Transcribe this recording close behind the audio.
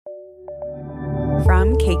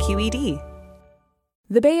from KQED.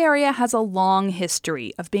 The Bay Area has a long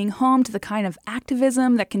history of being home to the kind of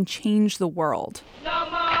activism that can change the world. No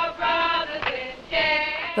more brothers in jail.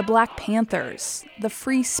 The Black Panthers, the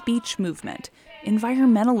free speech movement,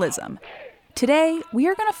 environmentalism. Today, we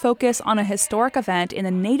are going to focus on a historic event in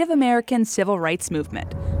the Native American civil rights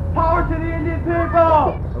movement. Power to the Indian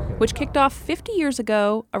people! Which kicked off 50 years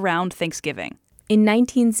ago around Thanksgiving. In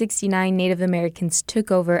 1969, Native Americans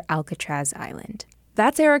took over Alcatraz Island.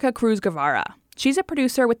 That's Erica Cruz Guevara. She's a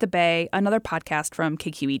producer with The Bay, another podcast from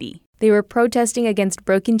KQED. They were protesting against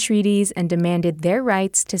broken treaties and demanded their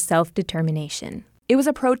rights to self-determination. It was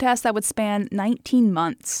a protest that would span 19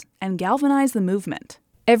 months and galvanize the movement.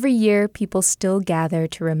 Every year, people still gather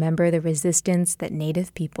to remember the resistance that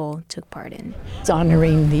Native people took part in. It's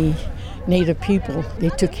honoring the Native people. They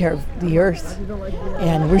took care of the earth.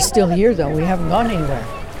 And we're still here, though. We haven't gone anywhere.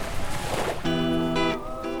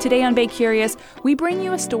 Today on Bay Curious, we bring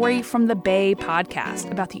you a story from the Bay podcast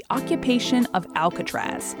about the occupation of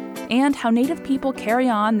Alcatraz and how Native people carry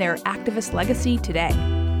on their activist legacy today.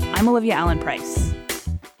 I'm Olivia Allen Price.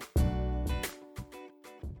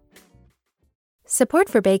 Support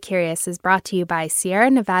for Bay Curious is brought to you by Sierra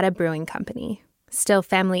Nevada Brewing Company. Still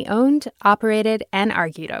family-owned, operated, and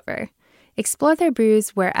argued over. Explore their brews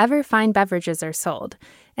wherever fine beverages are sold,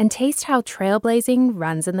 and taste how trailblazing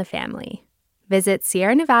runs in the family. Visit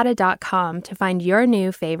sierranevada.com to find your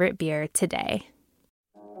new favorite beer today.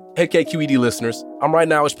 Hey, KQED listeners. I'm Right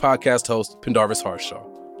Nowish podcast host, Pendarvis Harshaw,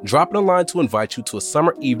 dropping a line to invite you to a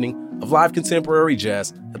summer evening of live contemporary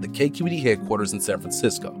jazz at the KQED headquarters in San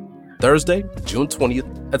Francisco. Thursday, June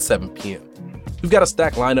 20th at 7 p.m. We've got a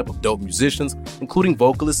stacked lineup of dope musicians, including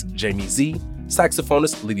vocalist Jamie Z,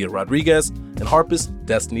 saxophonist Lydia Rodriguez, and harpist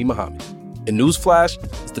Destiny Muhammad. And Newsflash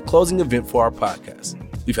is the closing event for our podcast.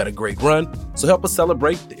 We've had a great run, so help us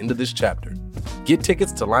celebrate the end of this chapter. Get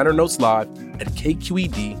tickets to Liner Notes Live at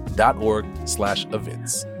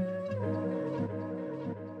kqed.org/events.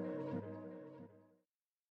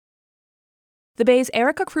 The Bay's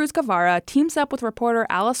Erica Cruz Guevara teams up with reporter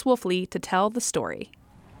Alice Wolfley to tell the story.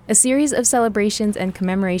 A series of celebrations and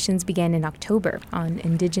commemorations began in October on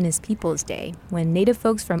Indigenous Peoples Day, when Native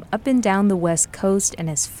folks from up and down the West Coast and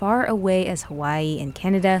as far away as Hawaii and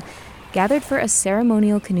Canada gathered for a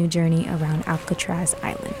ceremonial canoe journey around Alcatraz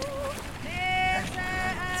Island.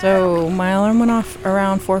 So my alarm went off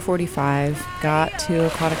around 4:45, got to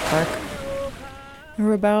Aquatic Park. There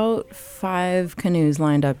were about 5 canoes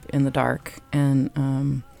lined up in the dark, and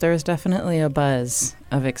there was definitely a buzz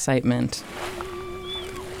of excitement.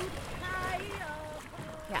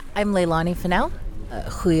 Yeah, I'm Leilani Fennell.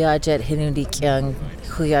 Huyajet Hinundikyung.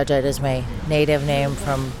 Huyajet is my native name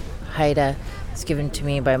from Haida. It's given to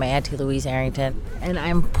me by my Auntie Louise Arrington. And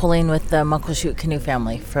I'm pulling with the Muckleshoot Canoe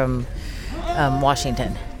family from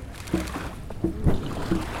Washington.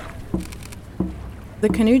 The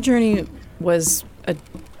canoe journey was a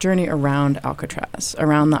journey around Alcatraz,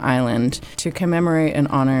 around the island, to commemorate and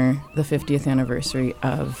honor the 50th anniversary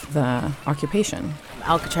of the occupation.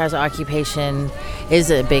 Alcatraz occupation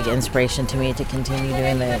is a big inspiration to me to continue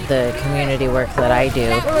doing the community work that I do. We,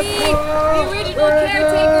 the original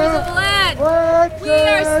caretakers of the land, we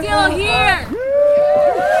are still here.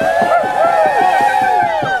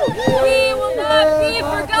 We will not be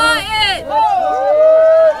forgotten.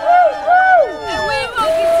 And we will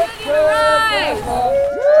continue to rise.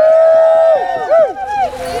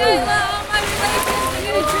 Shayla, all my relations, I'm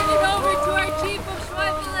going to turn it over to our chief of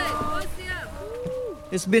Schweifelet.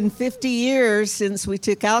 It's been 50 years since we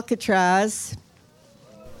took Alcatraz.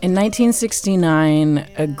 In 1969,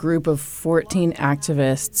 a group of 14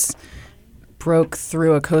 activists broke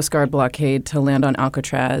through a Coast Guard blockade to land on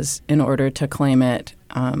Alcatraz in order to claim it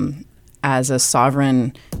as a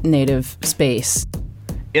sovereign native space.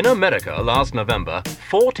 In America last November,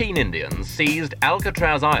 14 Indians seized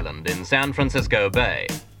Alcatraz Island in San Francisco Bay.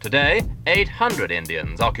 Today, 800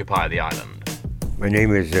 Indians occupy the island. My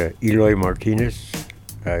name is Eloy Martinez.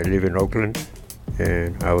 I live in Oakland,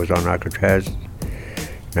 and I was on Alcatraz,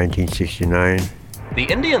 1969. The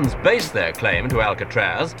Indians based their claim to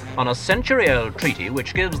Alcatraz on a century-old treaty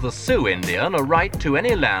which gives the Sioux Indian a right to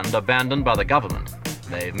any land abandoned by the government.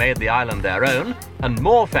 They've made the island their own, and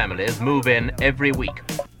more families move in every week.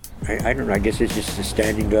 I don't know, I guess it's just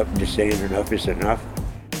standing up and just saying enough is enough.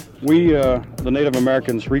 We, the Native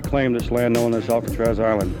Americans, reclaimed this land known as Alcatraz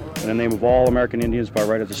Island in the name of all American Indians by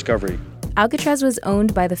right of discovery. Alcatraz was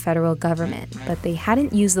owned by the federal government, but they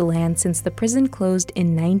hadn't used the land since the prison closed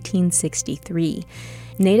in 1963.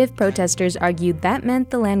 Native protesters argued that meant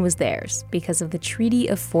the land was theirs because of the Treaty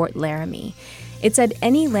of Fort Laramie. It said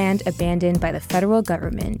any land abandoned by the federal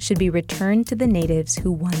government should be returned to the natives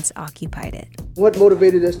who once occupied it. What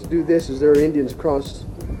motivated us to do this is there are Indians across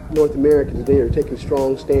North America today are taking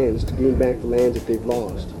strong stands to gain back the lands that they've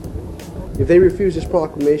lost. If they refuse this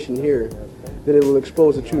proclamation here, then it will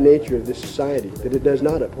expose the true nature of this society, that it does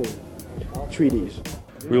not uphold treaties.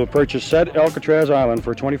 We will purchase said Alcatraz Island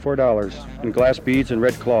for $24 in glass beads and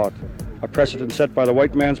red cloth, a precedent set by the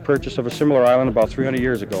white man's purchase of a similar island about 300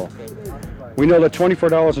 years ago. We know that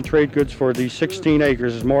 $24 in trade goods for these 16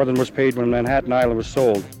 acres is more than was paid when Manhattan Island was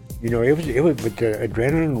sold. You know, it was with the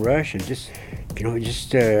adrenaline rush and just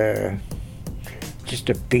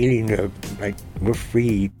a feeling of like we're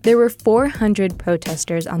free. There were 400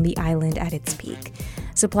 protesters on the island at its peak.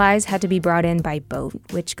 Supplies had to be brought in by boat,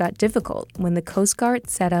 which got difficult when the Coast Guard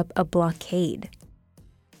set up a blockade.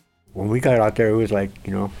 When we got out there, it was like,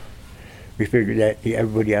 we figured that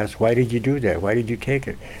everybody asked, why did you do that? Why did you take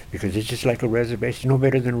it? Because it's just like a reservation, no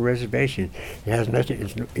better than a reservation. It has nothing,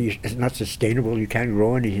 it's not sustainable. You can't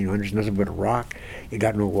grow anything on it. There's nothing but a rock. You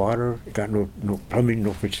got no water, you got no plumbing,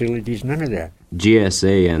 no facilities, none of that.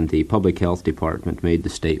 GSA and the Public Health Department made the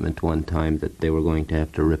statement one time that they were going to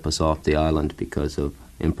have to rip us off the island because of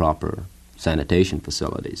improper sanitation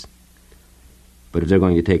facilities. But if they're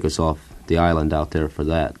going to take us off the island out there for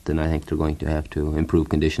that, then I think they're going to have to improve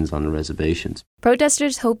conditions on the reservations.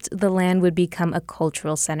 Protesters hoped the land would become a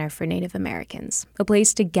cultural center for Native Americans, a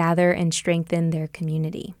place to gather and strengthen their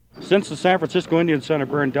community. Since the San Francisco Indian Center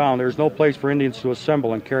burned down, there's no place for Indians to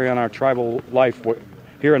assemble and carry on our tribal life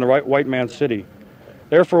here in the white man's city.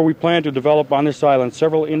 Therefore, we plan to develop on this island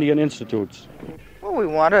several Indian institutes. Well, we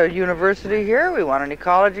want a university here, we want an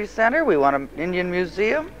ecology center, we want an Indian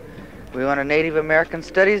museum, we want a Native American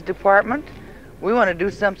Studies department. We want to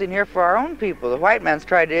do something here for our own people. The white man's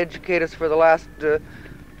tried to educate us for the last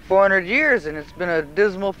 400 years, and it's been a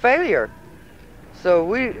dismal failure. So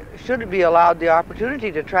we should be allowed the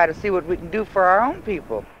opportunity to try to see what we can do for our own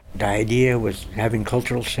people. The idea was having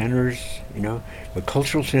cultural centers, but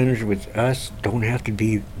cultural centers with us don't have to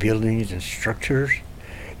be buildings and structures.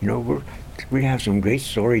 We have some great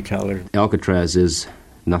storytellers. Alcatraz is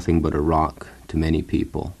nothing but a rock to many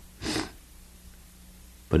people,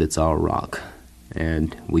 but it's our rock,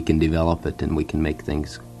 and we can develop it and we can make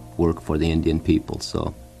things work for the Indian people.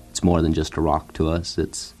 So it's more than just a rock to us.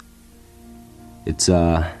 It's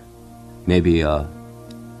maybe a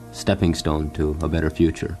stepping stone to a better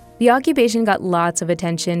future. The occupation got lots of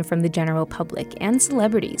attention from the general public and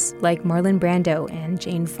celebrities like Marlon Brando and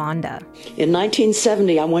Jane Fonda. In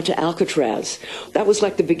 1970, I went to Alcatraz. That was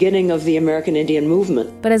like the beginning of the American Indian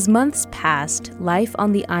movement. But as months passed, life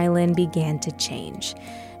on the island began to change.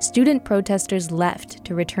 Student protesters left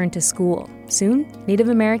to return to school. Soon, Native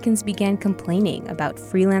Americans began complaining about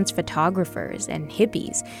freelance photographers and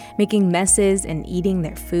hippies making messes and eating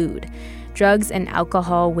their food. Drugs and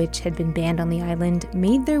alcohol, which had been banned on the island,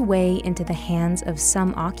 made their way into the hands of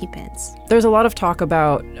some occupants. There's a lot of talk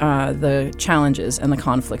about the challenges and the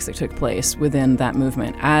conflicts that took place within that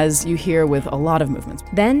movement, as you hear with a lot of movements.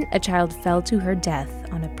 Then a child fell to her death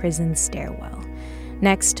on a prison stairwell.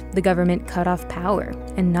 Next, the government cut off power,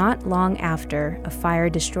 and not long after, a fire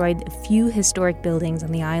destroyed a few historic buildings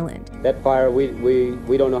on the island. That fire,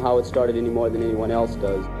 we don't know how it started any more than anyone else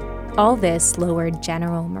does. All this lowered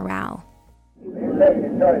general morale.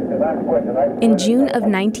 In June of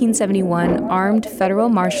 1971, armed federal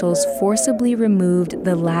marshals forcibly removed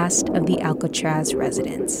the last of the Alcatraz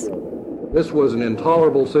residents. This was an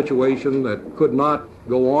intolerable situation that could not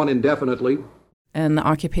go on indefinitely. And the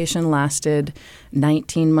occupation lasted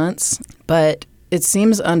 19 months, but it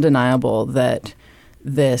seems undeniable that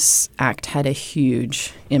this act had a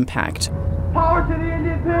huge impact. Power to the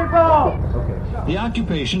Indian people! The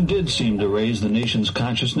occupation did seem to raise the nation's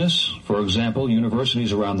consciousness. For example,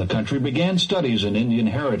 universities around the country began studies in Indian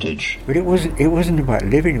heritage. But it wasn't about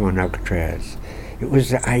living on Alcatraz. It was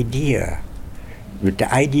the idea. But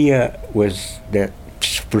the idea was that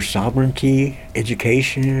for sovereignty,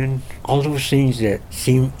 education, all those things that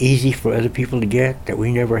seem easy for other people to get that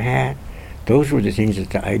we never had, those were the things that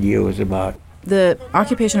the idea was about. The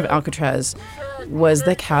occupation of Alcatraz was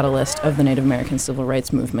the catalyst of the Native American civil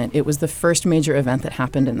rights movement. It was the first major event that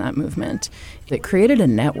happened in that movement. It created a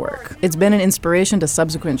network. It's been an inspiration to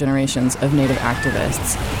subsequent generations of Native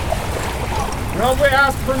activists. We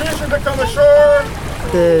ask permission to come ashore.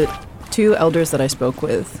 The two elders that I spoke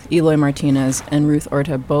with, Eloy Martinez and Ruth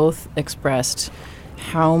Orta, both expressed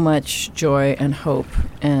how much joy and hope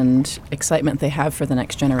and excitement they have for the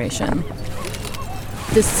next generation.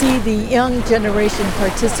 To see the young generation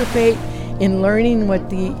participate in learning what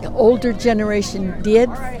the older generation did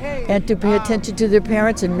and to pay attention to their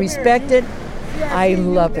parents and respect it I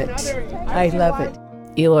love it. I love it.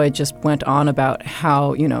 Eloy just went on about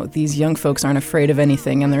how, these young folks aren't afraid of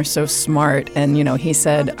anything and they're so smart. And, he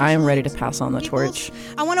said, I am ready to pass on the torch.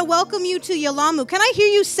 I want to welcome you to Yalamu. Can I hear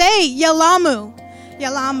you say Yalamu?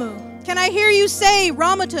 Yalamu. Can I hear you say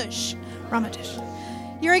Ramaytush? Ramaytush.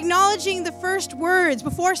 You're acknowledging the first words.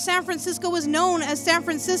 Before San Francisco was known as San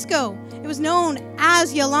Francisco, it was known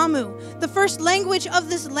as Yalamu. The first language of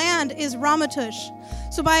this land is Ramaytush.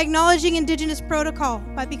 So by acknowledging indigenous protocol,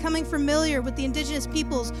 by becoming familiar with the indigenous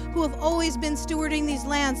peoples who have always been stewarding these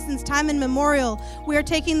lands since time immemorial, we are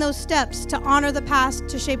taking those steps to honor the past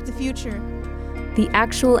to shape the future. The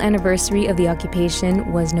actual anniversary of the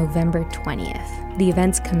occupation was November 20th. The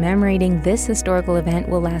events commemorating this historical event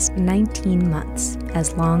will last 19 months,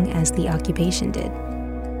 as long as the occupation did.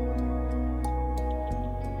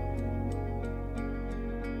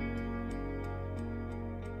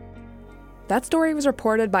 That story was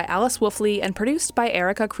reported by Alice Wolfley and produced by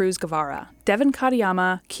Erica Cruz Guevara, Devin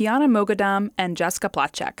Katayama, Kiana Mogadam, and Jessica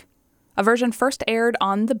Platchek. A version first aired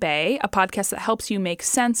on The Bay, a podcast that helps you make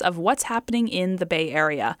sense of what's happening in the Bay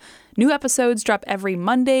Area. New episodes drop every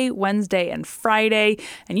Monday, Wednesday, and Friday,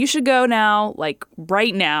 and you should go now,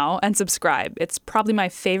 right now, and subscribe. It's probably my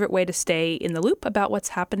favorite way to stay in the loop about what's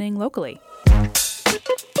happening locally.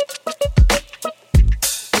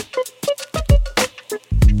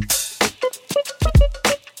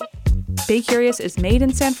 Bay Curious is made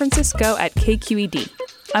in San Francisco at KQED.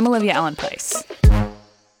 I'm Olivia Allen Price.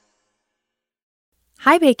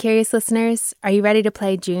 Hi, Bay Curious listeners. Are you ready to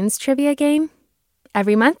play June's trivia game?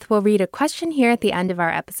 Every month, we'll read a question here at the end of our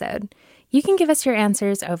episode. You can give us your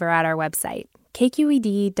answers over at our website,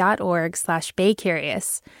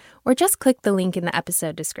 kqed.org/baycurious, or just click the link in the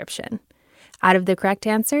episode description. Out of the correct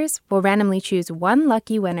answers, we'll randomly choose one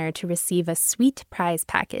lucky winner to receive a sweet prize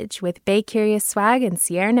package with Bay Curious swag and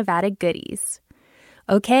Sierra Nevada goodies.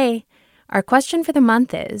 Okay, our question for the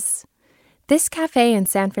month is, this cafe in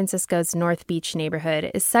San Francisco's North Beach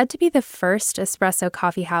neighborhood is said to be the first espresso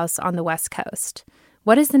coffee house on the West Coast.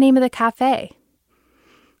 What is the name of the cafe?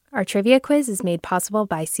 Our trivia quiz is made possible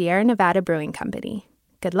by Sierra Nevada Brewing Company.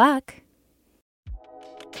 Good luck!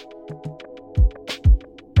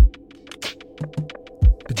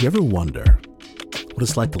 Did you ever wonder what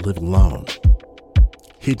it's like to live alone,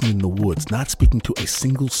 hidden in the woods, not speaking to a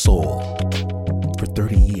single soul for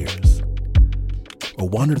 30 years? Or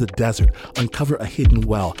wander the desert, uncover a hidden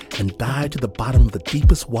well, and dive to the bottom of the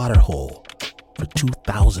deepest water hole for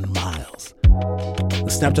 2,000 miles? The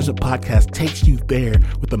Snap Judgment Podcast takes you there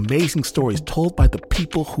with amazing stories told by the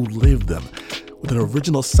people who live them, with an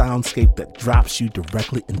original soundscape that drops you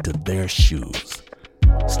directly into their shoes.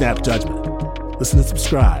 Snap Judgment. Listen and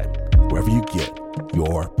subscribe wherever you get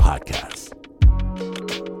your podcasts.